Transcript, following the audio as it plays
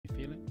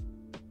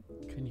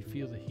you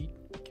feel the heat?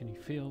 Can you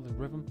feel the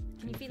rhythm?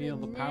 Can you feel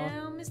the power?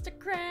 now, Mr.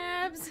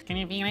 Krabs? Can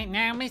you feel it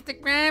now, Mr.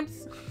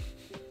 Krabs?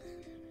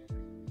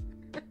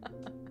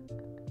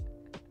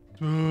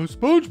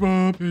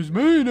 SpongeBob is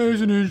made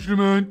as an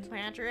instrument.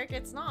 Patrick,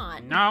 it's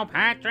not. No,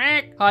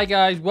 Patrick. Hi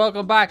guys,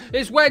 welcome back.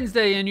 It's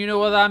Wednesday, and you know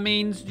what that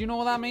means? Do you know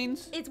what that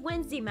means? It's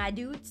Wednesday, my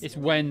dudes. It's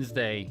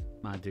Wednesday,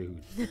 my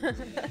dude.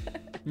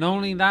 Not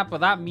only that,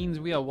 but that means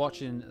we are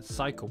watching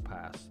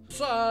Psychopass.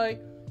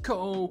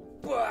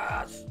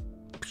 Psychopass.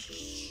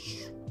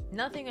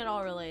 Nothing at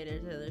all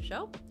related to the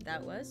show.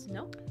 That was,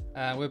 nope.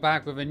 We're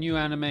back with a new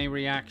anime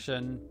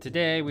reaction.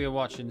 Today we are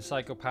watching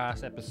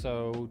Psychopass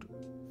episode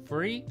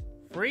 3.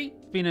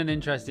 It's been an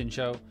interesting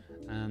show,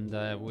 and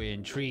we're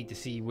intrigued to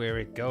see where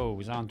it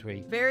goes, aren't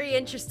we? Very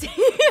interesting.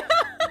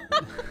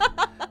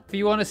 If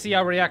you want to see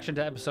our reaction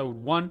to episode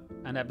 1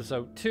 and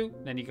episode 2,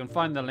 then you can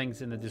find the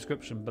links in the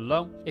description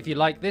below. If you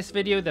like this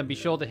video, then be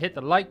sure to hit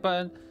the like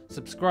button,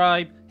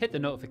 subscribe, hit the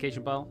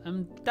notification bell,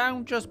 and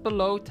down just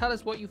below, tell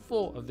us what you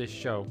thought of this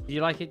show. Do you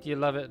like it? Do you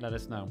love it? Let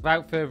us know.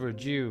 Without further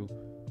ado,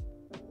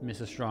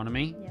 Miss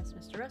Astronomy. Yes,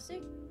 Mr.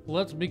 Rusty.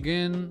 Let's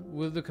begin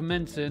with the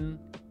commencing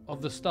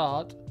of the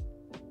start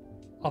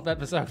of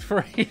episode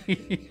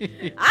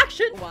 3.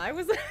 Action! Why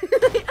was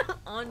that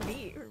on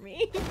beat for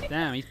me?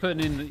 Damn, he's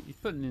putting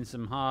in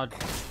some hard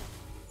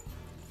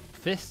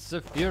fists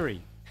of fury.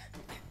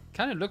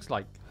 Kind of looks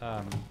like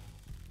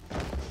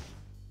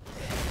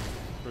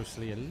Bruce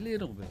Lee a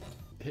little bit.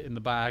 Hitting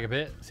the bag a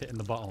bit. It's hitting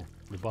the bottle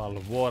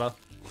of water.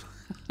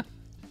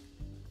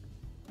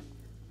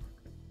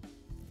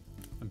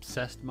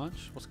 Obsessed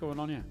much? What's going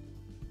on here?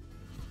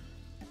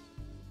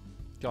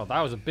 God, that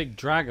was a big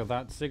drag of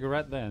that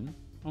cigarette then.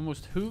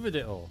 Almost hoovered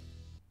it all.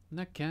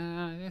 Look,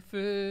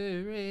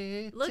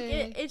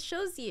 it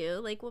shows you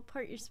like what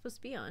part you're supposed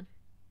to be on.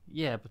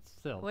 Yeah, but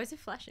still. Why is it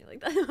flashing like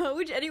that? How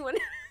would anyone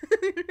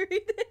read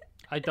it?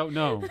 I don't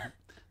know.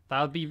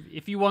 That would be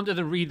if you wanted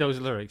to read those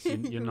lyrics.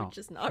 You're not.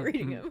 Just not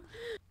reading them.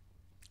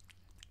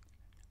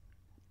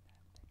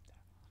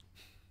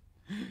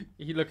 Are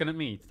you looking at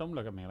me? Don't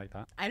look at me like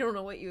that. I don't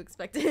know what you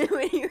expected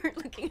when you were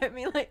looking at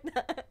me like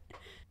that.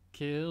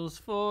 Kills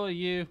for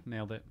you.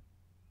 Nailed it.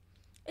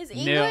 It's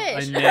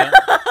English.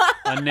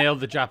 I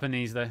nailed the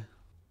Japanese there.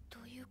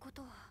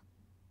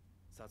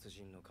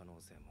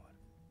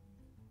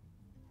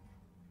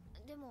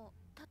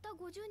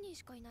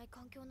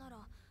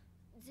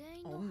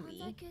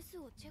 Only?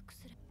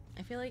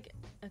 I feel like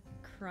a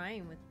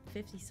crime with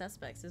 50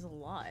 suspects is a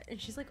lot, and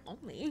she's like,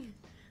 only?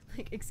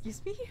 Like,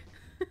 excuse me?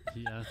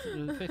 Yeah,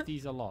 50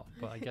 is a lot,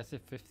 but I guess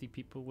if 50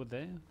 people were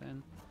there,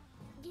 then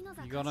you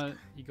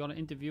gotta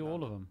interview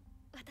all of them.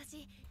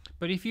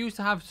 But if you used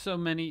to have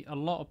a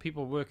lot of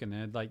people working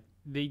there, like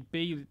they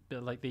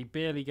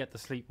barely get to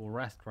sleep or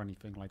rest or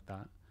anything like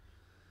that,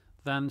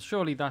 then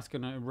surely that's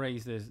gonna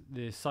raise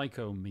the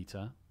psycho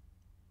meter,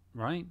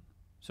 right?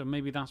 So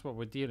maybe that's what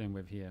we're dealing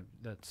with here,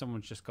 that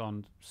someone's just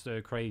gone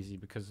stir crazy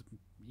because,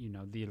 you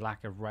know, the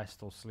lack of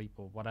rest or sleep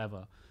or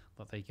whatever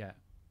that they get.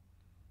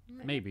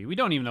 Maybe. We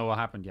don't even know what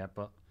happened yet,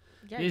 but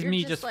yeah, it's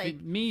me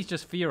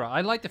just theorize.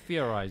 I like to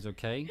theorize,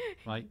 okay?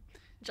 Like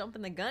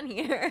jumping the gun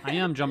here. I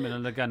am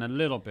jumping the gun a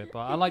little bit, but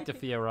I like to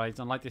theorize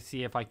and like to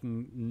see if I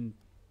can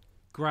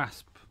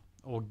grasp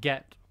or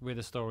get where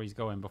the story's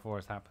going before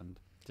it's happened.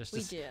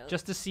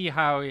 Just to see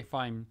how if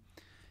I'm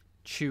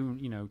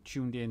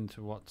tuned in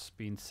to what's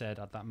being said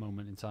at that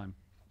moment in time.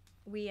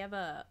 We have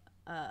a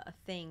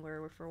thing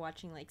where if we're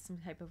watching like some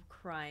type of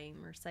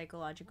crime or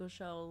psychological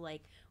show,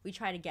 like we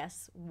try to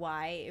guess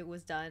why it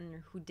was done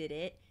or who did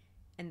it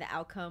and the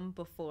outcome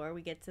before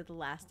we get to the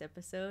last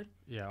episode.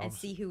 Yeah, and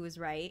see who was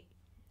right.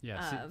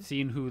 Yeah,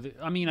 seeing who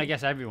I mean, I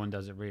guess everyone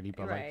does it really,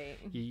 but right.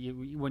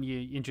 like when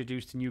you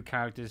introduce new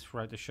characters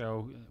throughout the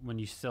show, when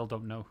you still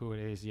don't know who it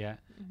is yet,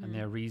 and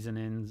their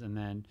reasonings, and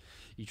then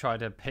you try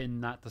to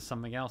pin that to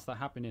something else that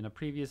happened in a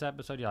previous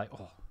episode, you're like,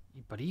 oh,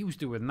 but he was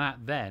doing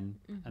that then,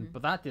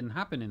 but that didn't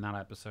happen in that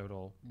episode,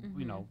 or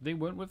you know, they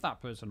weren't with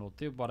that person, or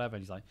did whatever.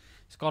 And he's like,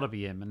 it's got to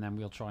be him, and then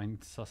we'll try and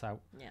suss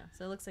out. Yeah,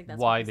 so it looks like that's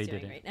why what they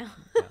doing did it right now.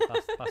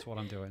 Yeah, that's what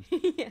I'm doing.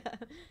 Yeah.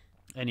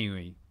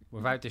 Anyway,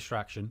 without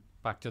distraction,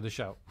 back to the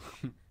show.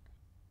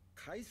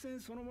 回線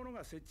そのもの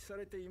が設置さ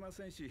れていま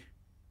せんし、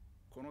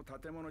この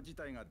建物自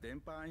体が電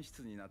波暗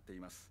室になってい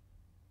ます。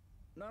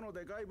なの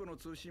で外部の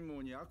通信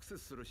網にアクセ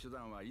スする手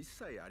段は一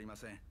切ありま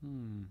せん。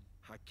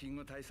ハッキン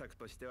グ対策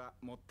としては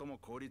最も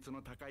効率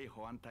の高い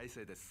保安体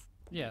制です。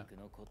Yeah.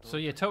 So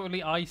you're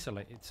totally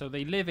isolated. So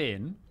they live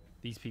in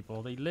these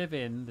people. They live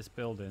in this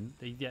building.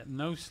 They get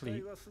no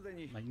sleep,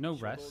 like no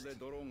rest,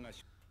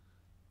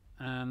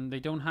 and they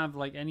don't have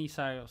like any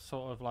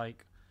sort of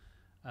like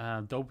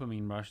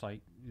dopamine rush.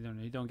 Like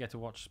you don't get to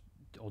watch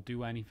or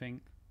do anything.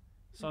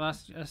 So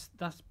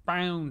that's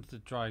bound to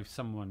drive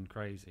someone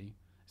crazy.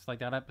 It's like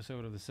that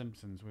episode of The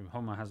Simpsons where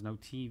Homer has no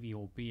TV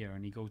or beer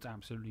and he goes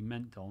absolutely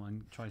mental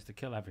and tries to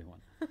kill everyone.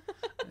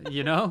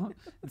 You know,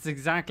 it's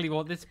exactly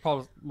what this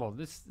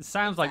this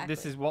sounds like.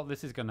 This is what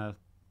this is gonna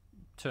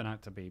turn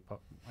out to be,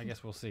 but I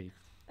guess we'll see.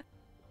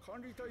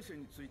 管理体制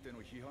について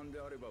の批判で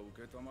あれば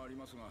承り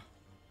ますが、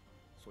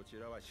そち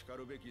らはしか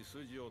るべき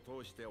筋を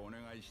通してお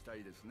願いした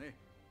いですね。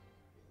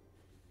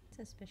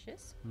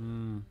Suspicious?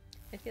 Hmm.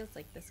 It feels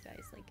like this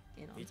guy's like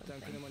in on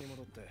something.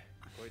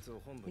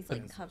 He's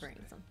like covering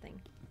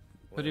something.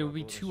 But it would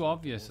be too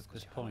obvious at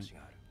this point.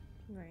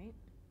 Right.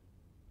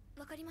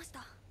 わかりまし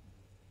た。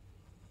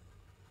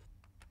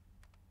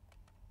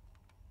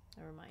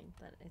 Never mind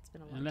that it's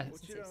been a long time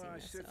since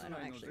I've seen this, so I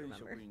don't actually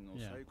remember.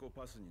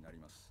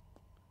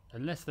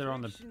 Unless they're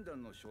on the...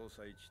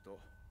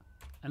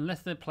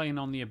 Unless they're playing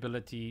on the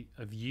ability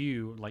of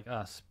you, like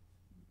us,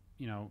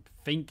 you know,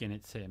 thinking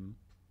it's him,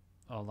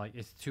 or like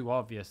it's too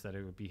obvious that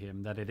it would be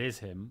him, that it is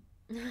him,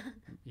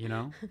 you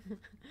know?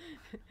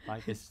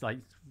 Like it's like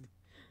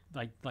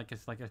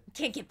it's like a...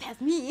 Can't get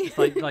past me!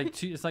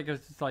 it's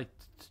like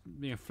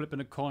you know, flipping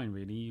a coin,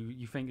 really.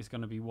 You think it's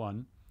going to be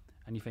one,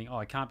 and you think, oh,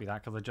 it can't be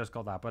that because I just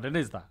got that, but it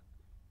is that.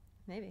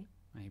 Maybe.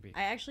 Maybe.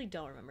 I actually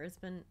don't remember. It's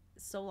been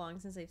so long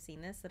since I've seen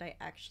this that I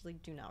actually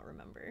do not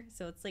remember.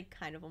 So it's like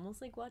kind of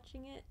almost like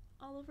watching it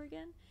all over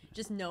again.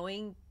 Just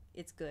knowing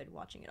it's good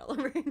watching it all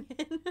over again.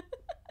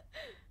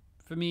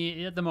 For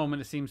me, at the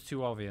moment, it seems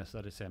too obvious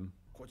that it's him.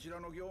 こちら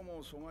の業務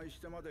を阻害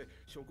してまで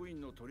職員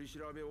の取り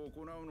調べを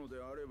行うの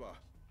であれば、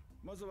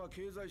まずは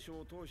経済省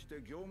を通し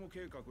て業務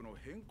計画の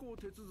変更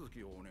手続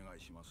きをお願い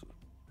します。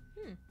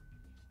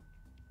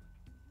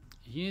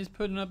He is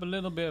putting up a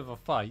little bit of a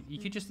fight. You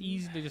could just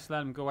easily just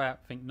let him go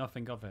out, think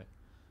nothing of it.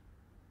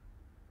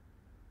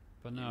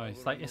 But no,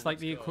 it's like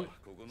the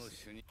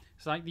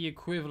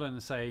equivalent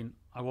of saying,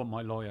 "I want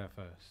my lawyer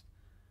first."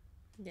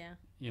 Yeah.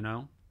 You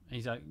know, and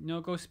he's like, "No,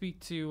 go speak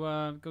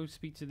to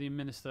the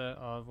minister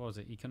of what was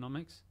it,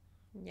 economics?"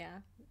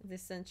 Yeah, it's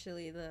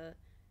essentially the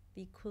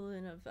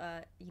equivalent of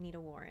you need a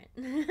warrant.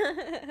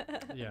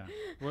 Yeah.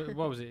 What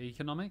was it,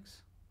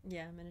 economics?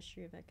 Yeah,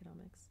 Ministry of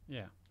Economics.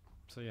 Yeah.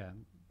 So yeah.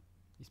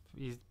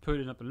 He's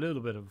putting up a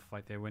little bit of a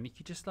fight there when he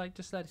could just let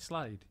it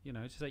slide, you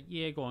know, just like,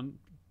 yeah, go on,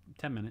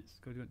 10 minutes,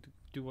 go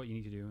do what you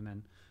need to do and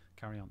then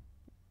carry on.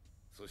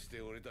 そして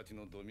俺たち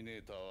のドミネ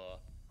ーターは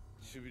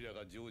シュビラ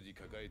が常時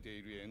抱えて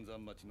いる演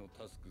算待ちの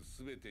タスク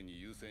すべて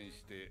に優先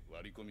して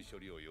割り込み処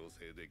理を要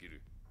請でき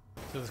る。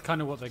 So that's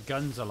kind of what the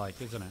guns are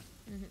like, isn't it?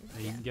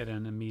 Mm-hmm. You can get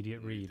an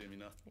immediate read.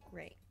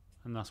 Right.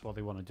 And that's what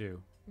they want to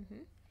do.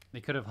 Mm-hmm.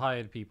 They could have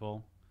hired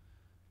people.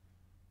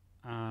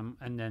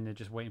 And then they're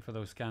just waiting for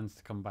those scans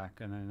to come back,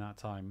 and then in that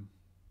time,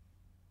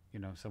 you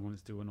know,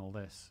 someone's doing all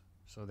this,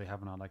 so they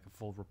haven't had like a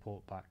full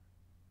report back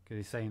because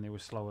they're saying they were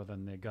slower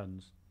than their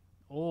guns,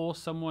 or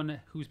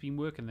someone who's been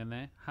working in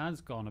there has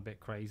gone a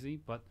bit crazy,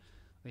 but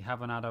they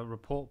haven't had a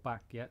report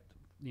back yet.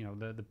 You know,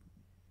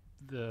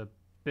 the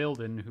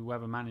building,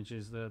 whoever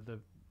manages the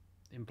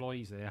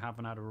employees there,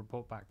 haven't had a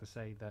report back to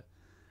say that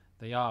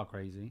they are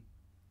crazy.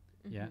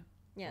 Mm-hmm. Yeah.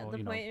 Yeah, or,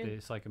 the point the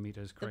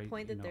psychometer is crazy. The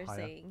point that they're higher.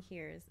 saying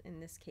here is, in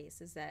this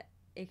case, is that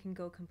it can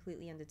go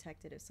completely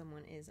undetected if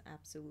someone is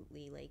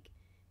absolutely like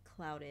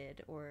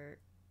clouded or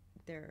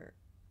their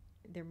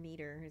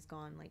meter has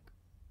gone like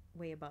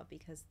way above,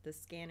 because the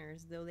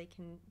scanners, though they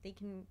can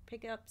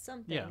pick up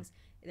some things,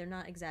 they're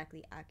not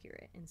exactly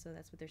accurate, and so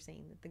that's what they're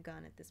saying, that the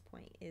gun at this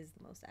point is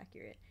the most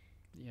accurate.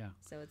 Yeah.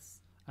 So it's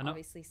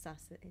obviously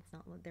sus that it's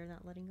not, they're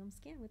not letting them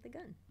scan with the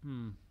gun.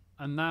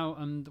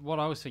 And what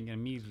I was thinking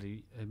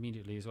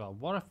immediately as well,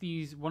 what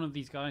if one of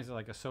these guys are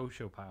like a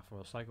sociopath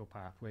or a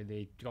psychopath, where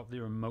they got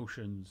their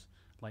emotions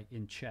like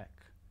in check,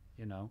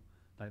 you know,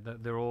 like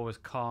they're always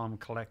calm,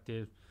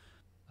 collected,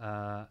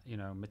 you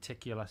know,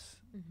 meticulous,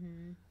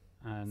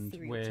 and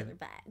serial where killer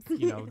vibes.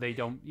 you know, they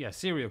don't,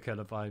 serial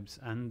killer vibes,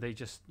 and they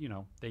just, you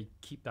know, they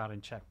keep that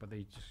in check, but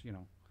they just, you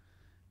know,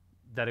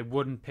 that it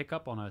wouldn't pick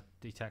up on a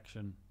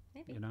detection.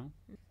 Maybe. You know.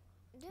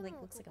 Like,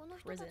 looks like a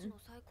prison.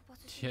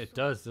 Yeah, it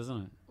does,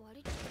 doesn't it?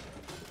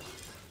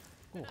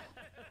 Oh.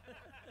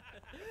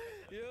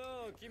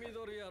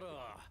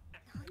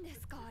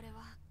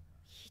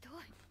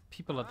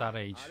 People at that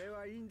age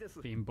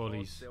being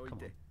bullies. Come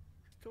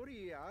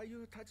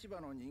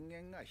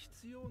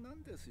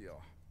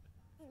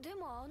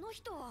on.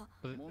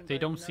 But they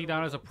don't see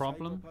that as a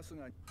problem?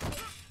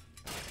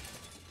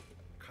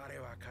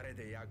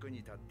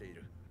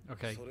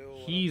 Okay,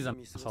 he's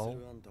an asshole.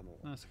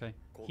 That's okay.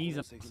 He's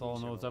an asshole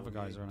and those other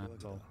guys are an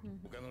asshole.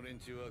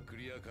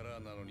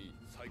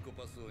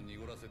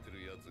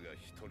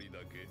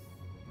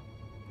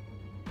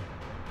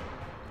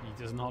 He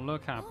does not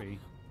look happy.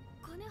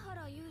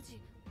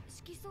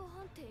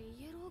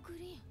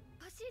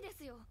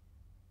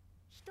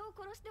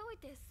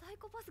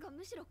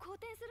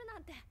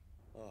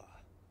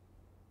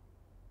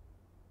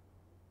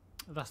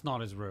 That's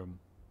not his room.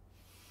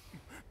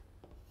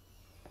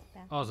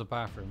 Oh, it's a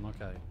bathroom,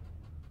 okay.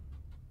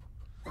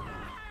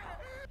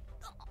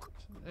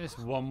 It's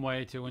one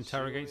way to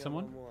interrogate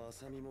someone.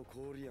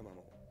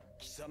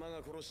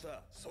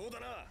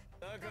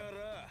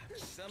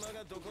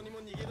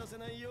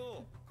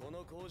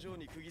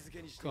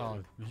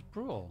 God, he's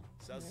brutal.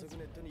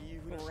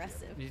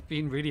 Aggressive. He's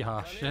been really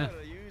harsh, yeah.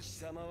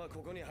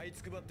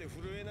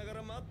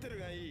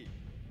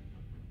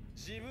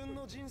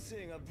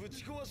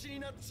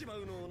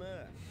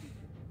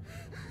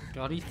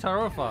 God, he's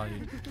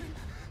terrifying.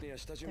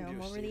 Throw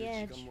him over the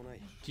edge.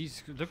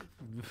 Jesus, look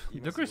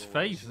at his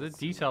face. The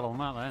detail on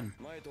that then.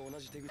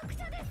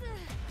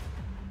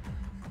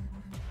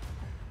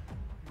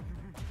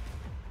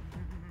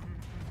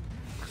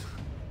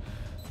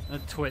 A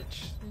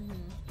twitch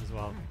as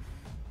well.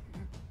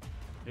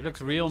 He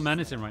looks real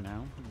menacing right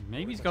now.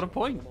 Maybe he's got a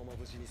point.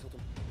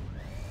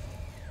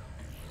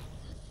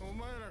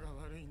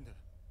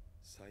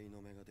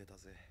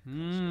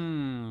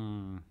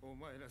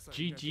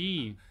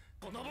 GG.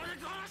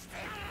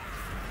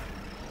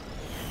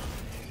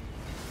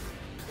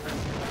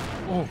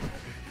 Oh,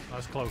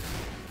 that's close.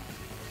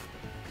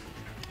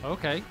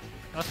 Okay,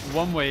 that's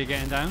one way of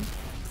getting down.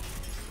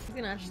 He's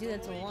gonna have to do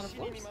that to a lot of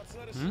floors.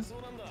 He's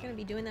gonna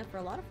be doing that for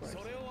a lot of floors.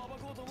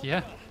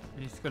 Yeah,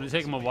 it's gonna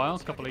take him a while, a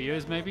couple of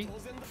years maybe.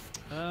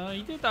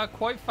 He did that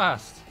quite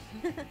fast.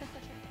 I'm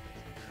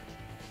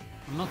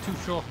not too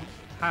sure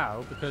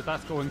how, because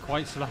that's going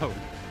quite slow.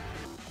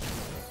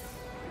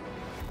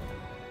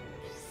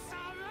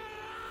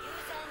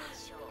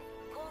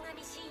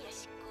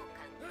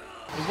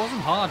 It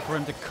wasn't hard for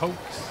him to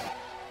coax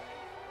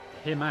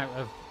him out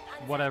of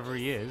whatever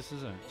he is it?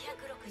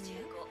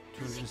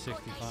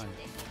 265.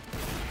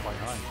 Quite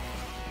high.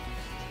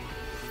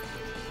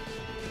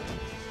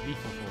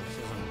 Lethal force,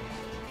 isn't it?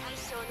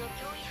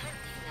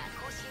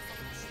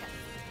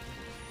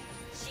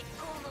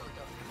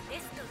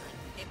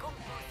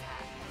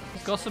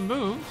 He's got some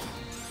moves.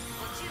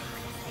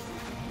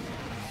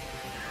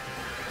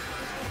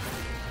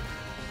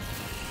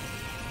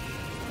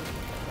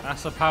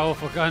 That's a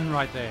powerful gun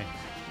right there.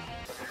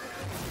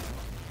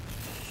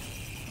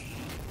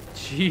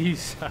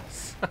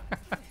 Jesus.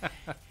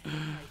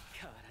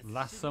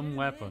 That's some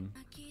weapon.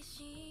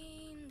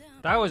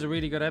 That was a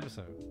really good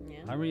episode.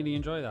 Yeah. I really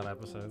enjoyed that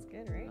episode. That's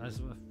good, right? That's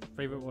my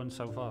favorite one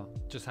so far.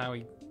 Just how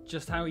he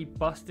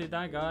busted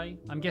that guy.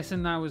 I'm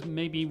guessing that was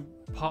maybe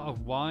part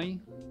of why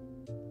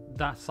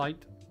that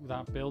site,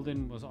 that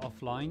building was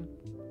offline.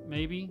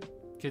 Maybe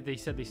because they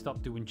said they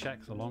stopped doing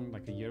checks along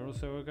like a year or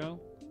so ago.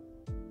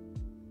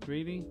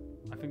 Really?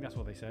 I think that's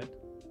what they said.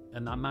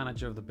 And that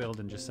manager of the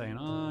building just saying,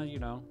 you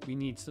know, we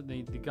need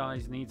the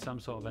guys need some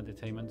sort of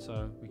entertainment,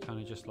 so we kind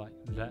of just like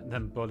let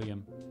them bully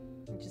him.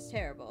 Which is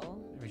terrible.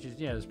 Which is,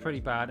 yeah, it was pretty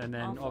bad. And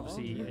then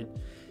obviously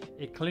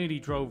it clearly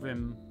drove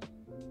him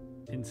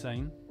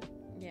insane.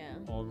 Yeah.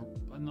 Or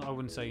I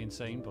wouldn't say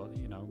insane, but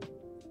you know,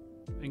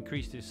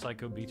 increased his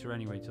psycho meter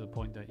anyway to the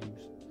point that he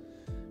was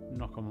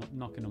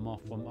knocking him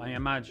off.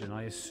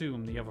 I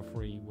assume the other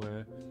three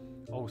were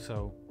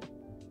also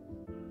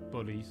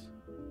bullies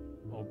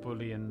or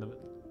bullying the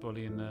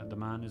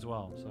man as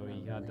well, so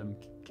he had them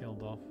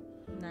killed off.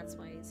 And that's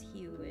why his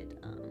hue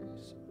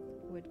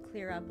would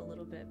clear up a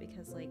little bit,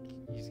 because like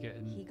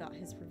he got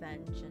his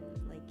revenge and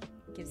like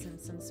gives him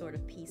some sort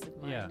of peace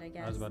of mind. I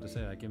guess I was about to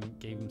say I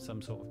gave him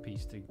some sort of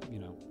peace to, you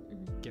know,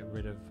 get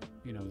rid of,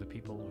 you know, the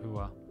people who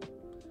are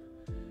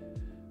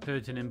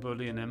hurting him,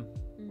 bullying him.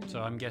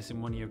 So I'm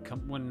guessing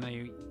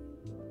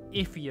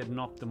if he had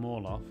knocked them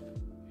all off,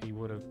 he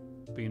would have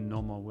been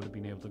normal, would have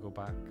been able to go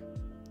back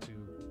to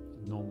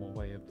a normal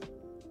way of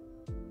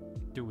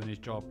doing his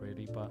job,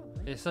 really. But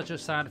it's such a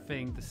sad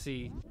thing to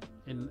see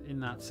in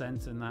that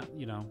sense, in that,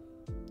 you know,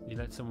 you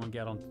let someone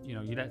get on, you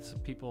know, you let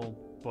people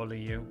bully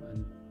you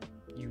and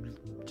you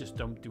just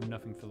don't do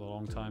nothing for a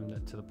long time,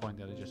 to the point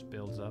that it just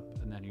builds up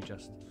and then you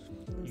just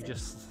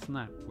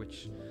snap,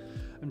 which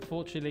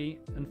unfortunately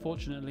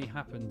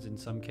happens in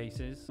some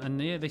cases.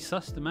 And yeah, they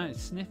sussed him out,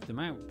 sniffed him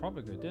out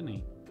probably good, didn't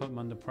he? Put him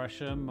under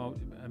pressure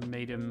and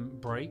made him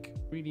break.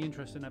 Really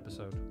interesting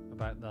episode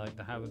about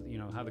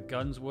how the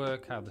guns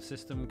work, how the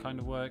system kind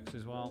of works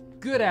as well.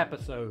 Good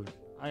episode.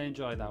 I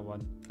enjoyed that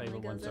one.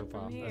 Favorite one so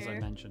far, as I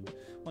mentioned.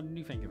 What did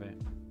you think of it?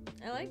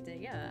 I liked it,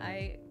 yeah.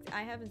 I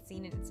haven't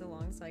seen it in so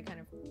long, so I kind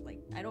of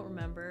I don't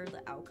remember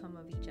the outcome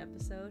of each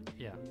episode.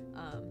 Yeah.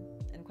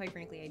 And quite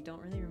frankly, I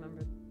don't really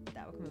remember the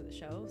outcome of the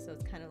show, so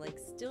it's kind of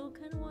still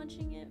kind of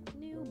watching it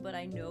new, but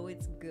I know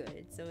it's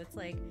good. So it's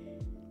like,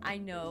 I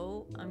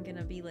know I'm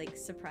gonna be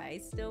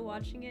surprised still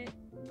watching it,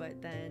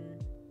 but then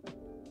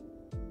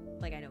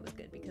I know it's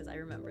good because I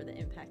remember the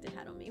impact it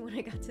had on me when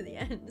I got to the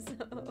end. So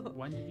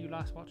when did you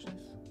last watch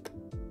this?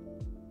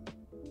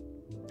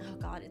 Oh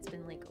god, it's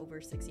been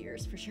over 6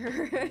 years for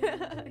sure.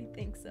 I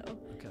think so.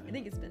 Okay. I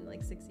think it's been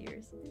 6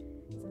 years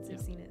since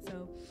I've seen it.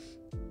 So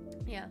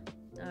yeah,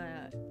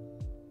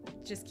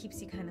 just keeps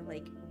you kind of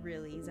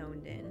really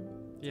zoned in.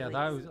 Yeah,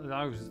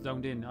 I was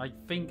zoned in. I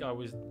think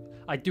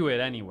I do it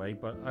anyway,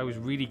 but I was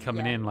really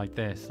coming in like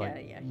this,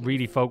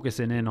 really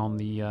focusing in on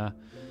the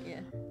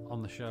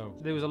on the show.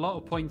 There was a lot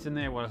of points in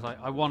there where I was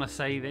I want to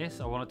say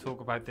this, I want to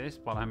talk about this,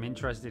 but I'm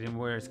interested in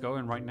where it's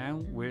going right now.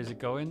 Where is it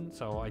going?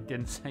 So I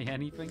didn't say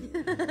anything.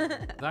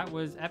 That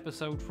was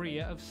episode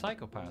 3 of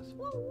Psychopaths.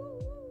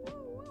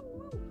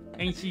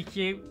 Ain't she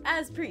cute?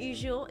 As per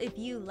usual, if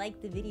you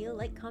like the video,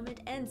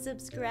 comment, and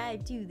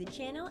subscribe to the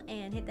channel,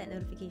 and hit that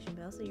notification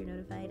bell so you're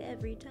notified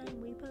every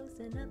time we post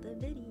another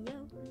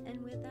video.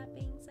 And with that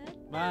being said,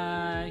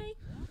 bye.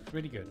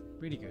 Really good.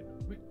 Really good.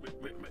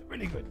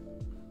 Really good.